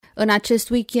În acest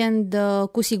weekend,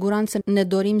 cu siguranță ne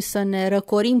dorim să ne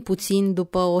răcorim puțin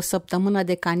după o săptămână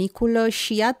de caniculă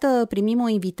și iată, primim o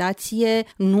invitație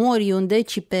nu oriunde,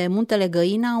 ci pe Muntele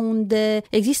Găina, unde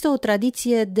există o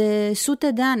tradiție de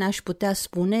sute de ani, aș putea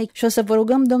spune. Și o să vă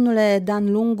rugăm, domnule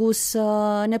Dan Lungu, să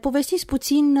ne povestiți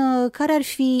puțin care ar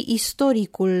fi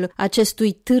istoricul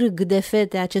acestui târg de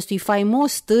fete, acestui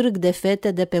faimos târg de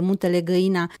fete de pe Muntele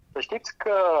Găina. Să știți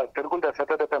că Târgul de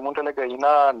Fete de pe Muntele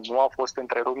Găina nu a fost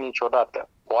întrerupt niciodată.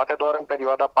 Poate doar în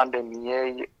perioada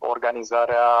pandemiei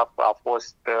organizarea a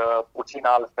fost puțin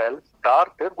altfel,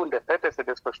 dar Târgul de Fete se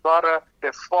desfășoară de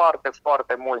foarte,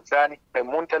 foarte mulți ani pe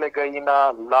Muntele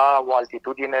Găina la o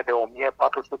altitudine de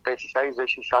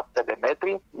 1467 de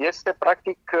metri. Este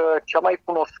practic cea mai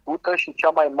cunoscută și cea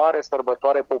mai mare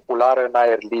sărbătoare populară în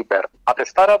aer liber.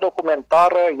 Atestarea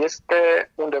documentară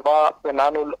este undeva în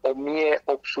anul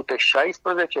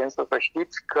 1816, însă să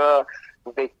știți că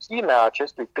vechimea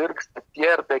acestui târg se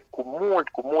pierde cu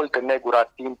mult în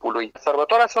negura timpului.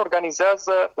 Sărbătoarea se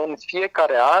organizează în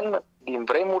fiecare an, din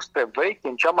vremuri spre vechi,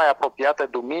 în cea mai apropiată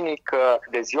duminică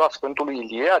de ziua Sfântului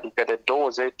Ilie, adică de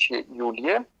 20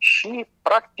 iulie, și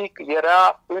practic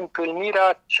era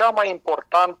întâlnirea cea mai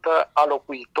importantă a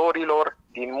locuitorilor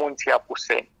din munții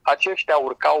Apuseni. Aceștia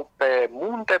urcau pe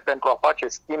munte pentru a face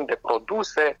schimb de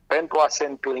produse, pentru a se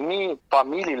întâlni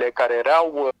familiile care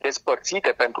erau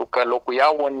despărțite pentru că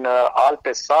locuiau în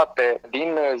alte sate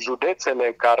din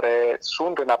județele care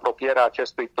sunt în apropierea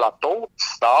acestui platou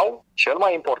sau, cel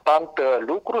mai important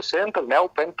lucru, se întâlneau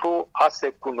pentru a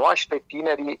se cunoaște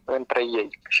tinerii între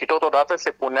ei. Și totodată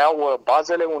se puneau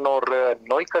bazele unor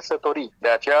noi căsătorii. De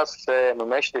aceea se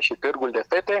numește și Târgul de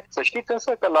Fete. Să știți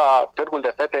însă că la Târgul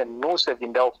de Fete nu se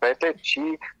vindeau fete, ci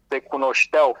se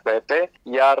cunoșteau fete,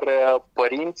 iar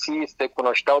părinții se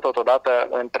cunoșteau totodată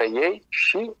între ei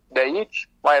și de aici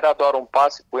mai era doar un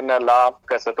pas până la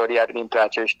căsătoria dintre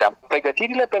aceștia.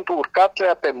 Pregătirile pentru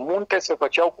urcarea pe munte se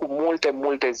făceau cu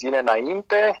multe zile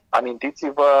înainte.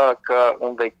 Amintiți-vă că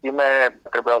în vechime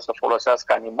trebuiau să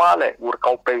folosească animale,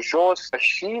 urcau pe jos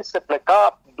și se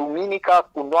pleca duminica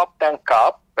cu noaptea în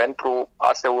cap pentru a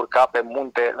se urca pe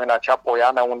munte în acea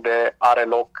poiană unde are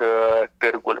loc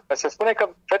târgul. Se spune că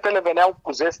fetele veneau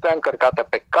cu zestea încărcată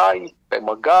pe cai, pe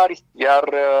măgari,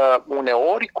 iar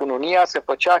uneori cununia se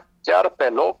făcea chiar pe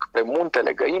loc, pe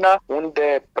Muntele Găina,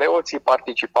 unde preoții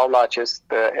participau la acest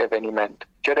eveniment.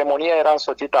 Ceremonia era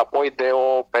însoțită apoi de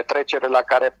o petrecere la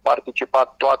care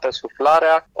participa toată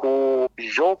suflarea, cu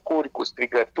jocuri, cu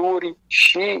strigături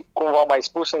și, cum v-am mai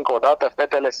spus încă o dată,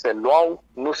 fetele se luau,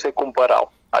 nu se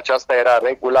cumpărau. Aceasta era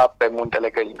regula pe Muntele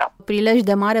Găina. Prilej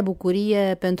de mare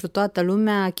bucurie pentru toată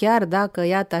lumea, chiar dacă,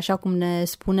 iată, așa cum ne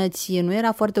spuneți, nu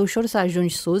era foarte ușor să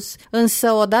ajungi sus,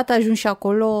 însă odată ajungi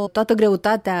acolo, toată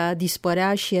greutatea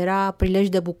dispărea și era prilej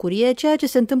de bucurie, ceea ce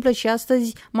se întâmplă și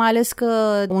astăzi, mai ales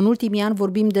că în ultimii ani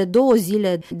vorbim de 2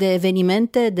 zile de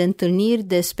evenimente, de întâlniri,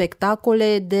 de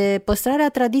spectacole, de păstrarea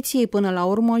tradiției până la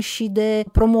urmă și de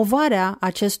promovarea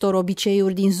acestor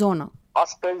obiceiuri din zonă.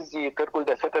 Astăzi, Târgul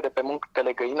de Fete de pe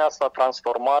Muntele Găina s-a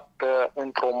transformat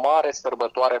într-o mare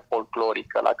sărbătoare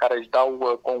folclorică, la care își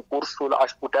dau concursul,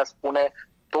 aș putea spune,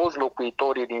 toți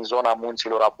locuitorii din zona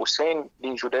munților Apuseni,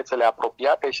 din județele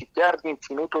apropiate și chiar din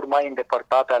ținuturi mai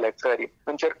îndepărtate ale țării.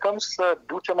 Încercăm să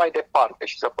ducem mai departe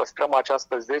și să păstrăm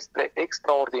această zestre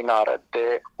extraordinară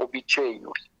de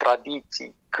obiceiuri,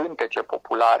 tradiții, cântece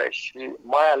populare și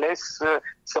mai ales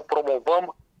să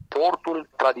promovăm sportul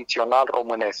tradițional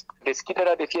românesc.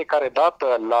 Deschiderea de fiecare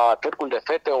dată la Târgul de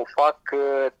Fete o fac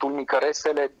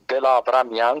tulnicăresele de la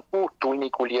Avram Iancu.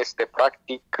 Tulnicul este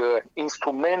practic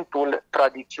instrumentul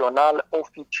tradițional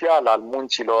oficial al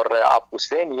munților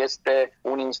Apuseni. Este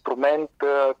un instrument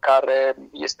care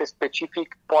este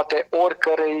specific poate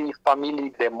oricărei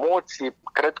familii de moți.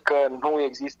 Cred că nu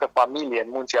există familie în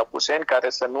munții Apuseni care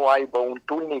să nu aibă un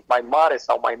tulnic mai mare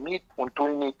sau mai mic, un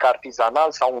tulnic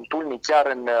artizanal sau un tulnic chiar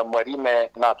în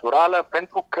mărime naturală,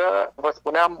 pentru că, vă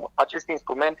spuneam, acest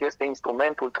instrument este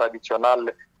instrumentul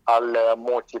tradițional al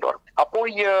moților.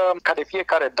 Apoi, ca de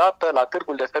fiecare dată, la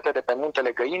Târgul de Fete de pe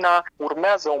Muntele Găina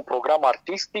urmează un program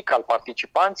artistic al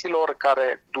participanților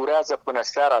care durează până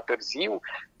seara târziu.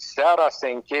 Seara se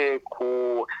încheie cu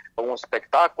un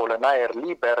spectacol în aer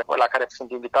liber la care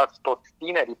sunt invitați toți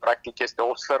tinerii. Practic este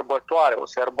o sărbătoare, o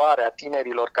sărbare a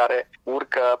tinerilor care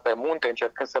urcă pe munte,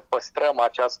 încercând să păstrăm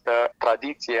această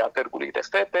tradiție ediție a Târgului de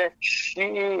Fete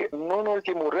și, nu în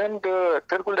ultimul rând,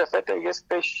 Târgul de Fete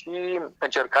este și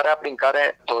încercarea prin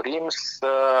care dorim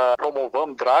să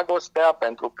promovăm dragostea,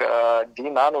 pentru că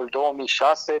din anul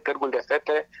 2006 Târgul de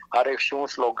Fete are și un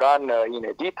slogan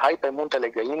inedit: hai pe Muntele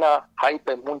Găina, hai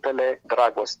pe Muntele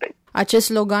Dragostei. Acest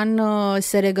slogan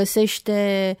se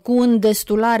regăsește cu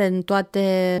îndestulare în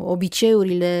toate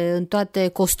obiceiurile, în toate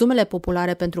costumele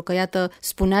populare, pentru că, iată,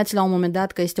 spuneați la un moment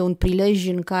dat că este un prilej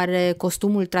în care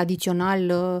costumul tradițional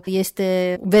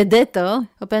este vedetă,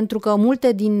 pentru că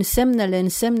multe din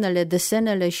însemnele,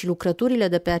 desenele și lucrăturile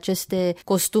de pe aceste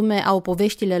costume au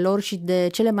poveștile lor și de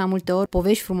cele mai multe ori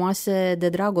povești frumoase de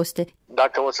dragoste.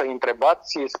 Dacă o să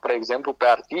întrebați, spre exemplu, pe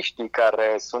artiștii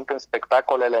care sunt în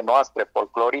spectacolele noastre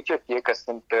folclorice, fie că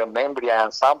sunt membri ai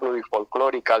ansamblului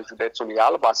folcloric al județului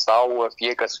Alba sau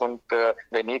fie că sunt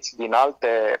veniți din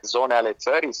alte zone ale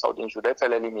țării sau din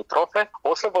județele limitrofe,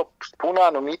 o să vă spun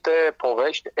anumite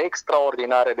povești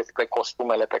extraordinare despre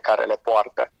costumele pe care le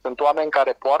poartă. Sunt oameni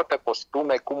care poartă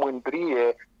costume cu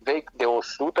mândrie, vechi de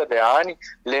 100 de ani,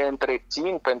 le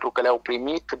întrețin pentru că le-au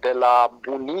primit de la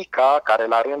bunica, care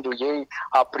la rândul ei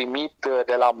a primit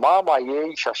de la mama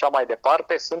ei și așa mai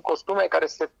departe. Sunt costume care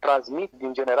se transmit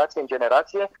din generație în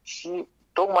generație și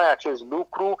tocmai acest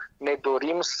lucru ne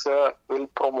dorim să îl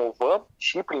promovăm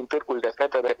și prin Târgul de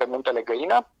Fete de pe Muntele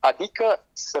Găina, adică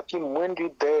să fim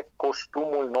mândri de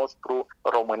costumul nostru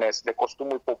românesc, de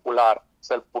costumul popular,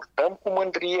 să-l purtăm cu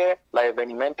mândrie la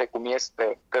evenimente cum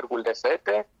este Târgul de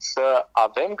Fete, să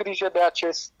avem grijă de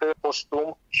acest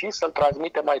costum și să-l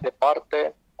transmitem mai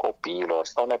departe copiilor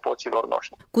sau nepoților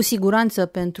noștri. Cu siguranță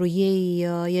pentru ei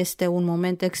este un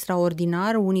moment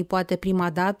extraordinar, unii poate prima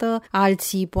dată,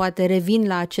 alții poate revin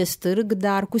la acest târg,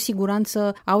 dar cu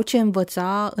siguranță au ce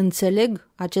învăța, înțeleg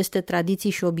aceste tradiții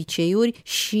și obiceiuri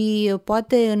și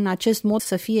poate în acest mod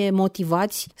să fie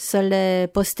motivați să le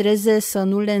păstreze, să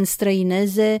nu le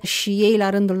înstrăineze și ei la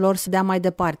rândul lor să dea mai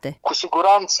departe. Cu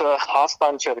siguranță asta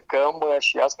încercăm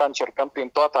și asta încercăm prin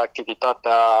toată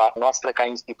activitatea noastră ca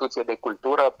instituție de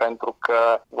cultură, pentru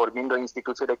că vorbim de o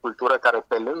instituție de cultură care,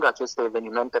 pe lângă aceste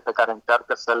evenimente pe care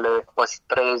încearcă să le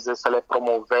păstreze, să le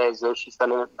promoveze și să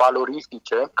le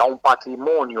valorifice ca un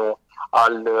patrimoniu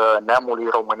al neamului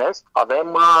românesc,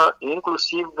 avem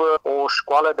inclusiv o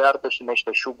școală de arte și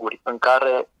meșteșuguri, în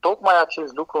care tocmai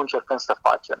acest lucru încercăm să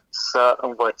facem. Să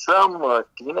învățăm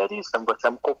tinerii, să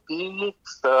învățăm copiii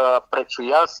să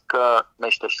prețuiască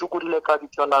meșteșugurile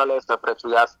tradiționale, să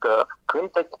prețuiască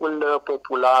cântecul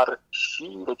popular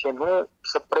și, de ce nu,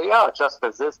 să preia această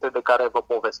zeste de care vă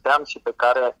povesteam și pe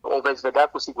care o veți vedea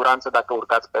cu siguranță dacă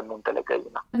urcați pe Muntele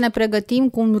Găina. Ne pregătim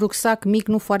cu un rucsac mic,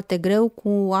 nu foarte greu,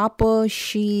 cu apă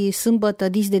și sâmbătă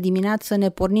dis de dimineață ne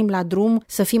pornim la drum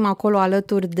să fim acolo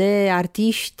alături de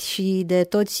artiști și de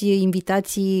toți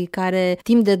invitații care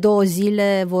timp de 2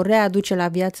 zile vor readuce la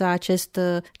viață acest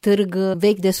târg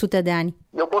vechi de sute de ani.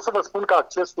 Eu pot să vă spun că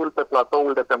accesul pe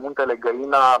platoul de pe Muntele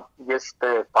Găina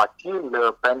este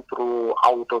facil pentru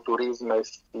autoturisme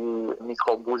și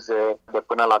microbuze de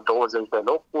până la 20 de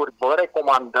locuri. Vă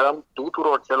recomandăm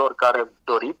tuturor celor care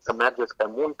doriți să mergeți pe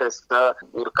munte să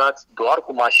urcați doar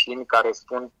cu mașini care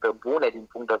sunt bune din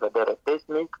punct de vedere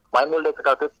tehnic. Mai mult decât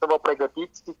atât, să vă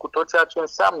pregătiți cu tot ceea ce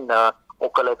înseamnă o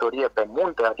călătorie pe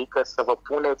munte, adică să vă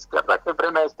puneți, chiar dacă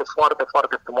vremea este foarte,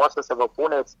 foarte frumoasă, să vă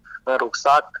puneți în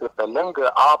rucsac pe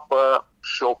lângă apă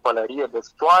și o pălărie de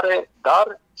soare,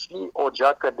 dar și o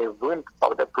geacă de vânt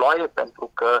sau de ploaie,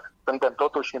 pentru că suntem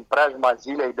totuși în preajma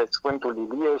zilei de Sfântul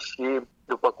Ilie și,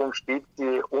 după cum știți,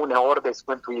 uneori de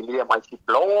Sfântul Ilie mai și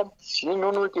plouă și,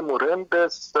 în ultimul rând,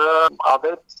 să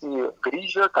aveți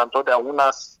grijă ca întotdeauna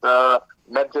să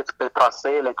mergeți pe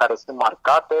traseele care sunt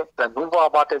marcate, să nu vă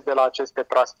abateți de la aceste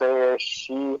trasee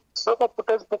și să vă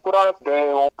puteți bucura de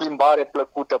o plimbare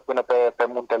plăcută până pe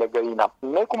Muntele Găina.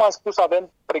 Noi, cum am spus,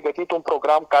 avem pregătit un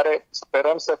program care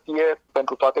sperăm să fie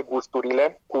pentru toate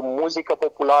gusturile, cu muzică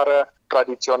populară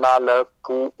tradițională,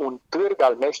 cu un târg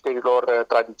al meșterilor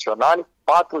tradiționali,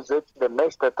 40 de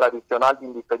meșteri tradiționali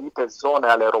din diferite zone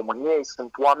ale României.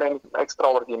 Sunt oameni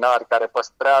extraordinari care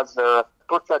păstrează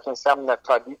tot ceea ce înseamnă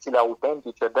tradițiile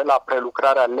autentice, de la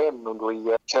prelucrarea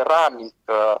lemnului,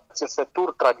 ceramică,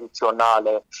 țesături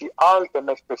tradiționale și alte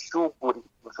meșteșuguri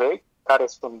vechi care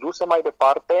sunt duse mai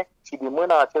departe și din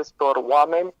mâna acestor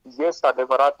oameni ies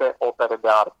adevărate opere de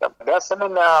artă. De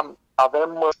asemenea,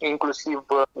 avem inclusiv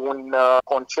un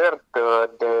concert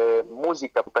de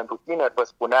muzică pentru tineri. Vă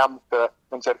spuneam că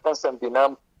încercăm să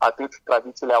îmbinăm atât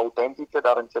tradițiile autentice,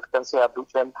 dar încercăm să-i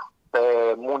aducem pe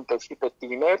pe munte și pe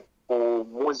tineri, cu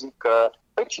muzică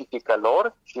specifică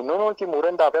lor și, în ultimul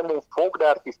rând, avem un foc de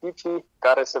artificii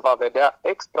care se va vedea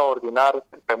extraordinar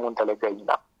pe Muntele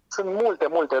Găina. Sunt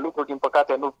multe lucruri, din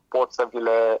păcate nu pot să vi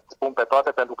le spun pe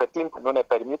toate pentru că timpul nu ne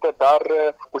permite, dar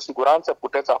cu siguranță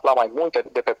puteți afla mai multe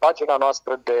de pe pagina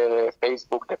noastră de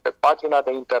Facebook, de pe pagina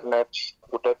de internet și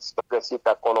puteți găsi pe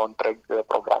acolo întreg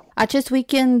program. Acest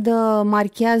weekend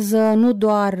marchează nu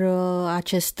doar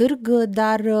acest târg,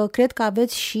 dar cred că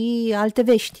aveți și alte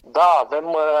vești. Da,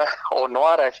 avem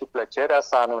onoarea și plăcerea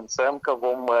să anunțăm că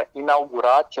vom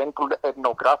inaugura Centrul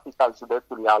Etnografic al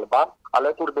județului Alba,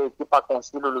 alături de echipa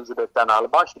Consiliului Județean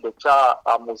Alba și de cea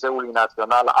a Muzeului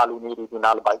Național al Unirii din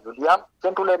Alba Iulia.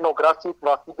 Centrul etnografic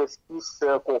va fi deschis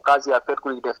cu ocazia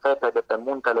Târgului de Fete de pe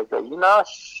Muntele Găina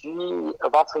și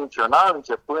va funcționa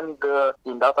începând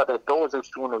din data de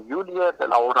 21 iulie, de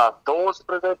la ora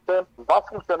 12. Va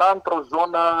funcționa într-o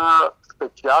zonă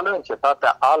specială, în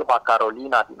cetatea Alba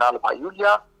Carolina din Alba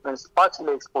Iulia, în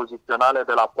spațiile expoziționale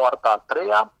de la poarta a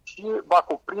treia și va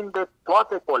cuprinde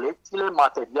toate colecțiile,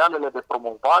 materialele de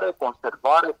promovare,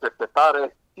 conservare,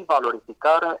 cercetare și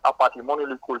valorificare a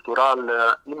patrimoniului cultural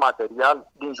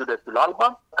imaterial din județul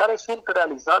Alba, care sunt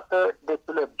realizate de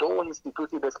cele două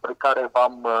instituții despre care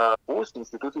v-am spus,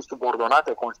 instituții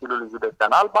subordonate Consiliului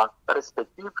Județean Alba,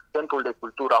 respectiv Centrul de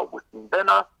Cultură Augustin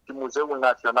Dena și Muzeul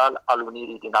Național al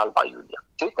Unirii din Alba Iulia.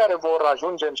 Cei care vor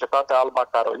ajunge în cetatea Alba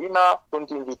Carolina sunt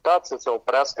invitați să se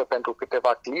oprească pentru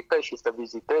câteva clipe și să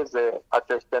viziteze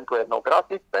acest centru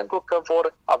etnografic, pentru că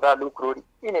vor avea lucruri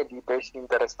inedite și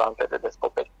interesante de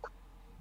descoperit.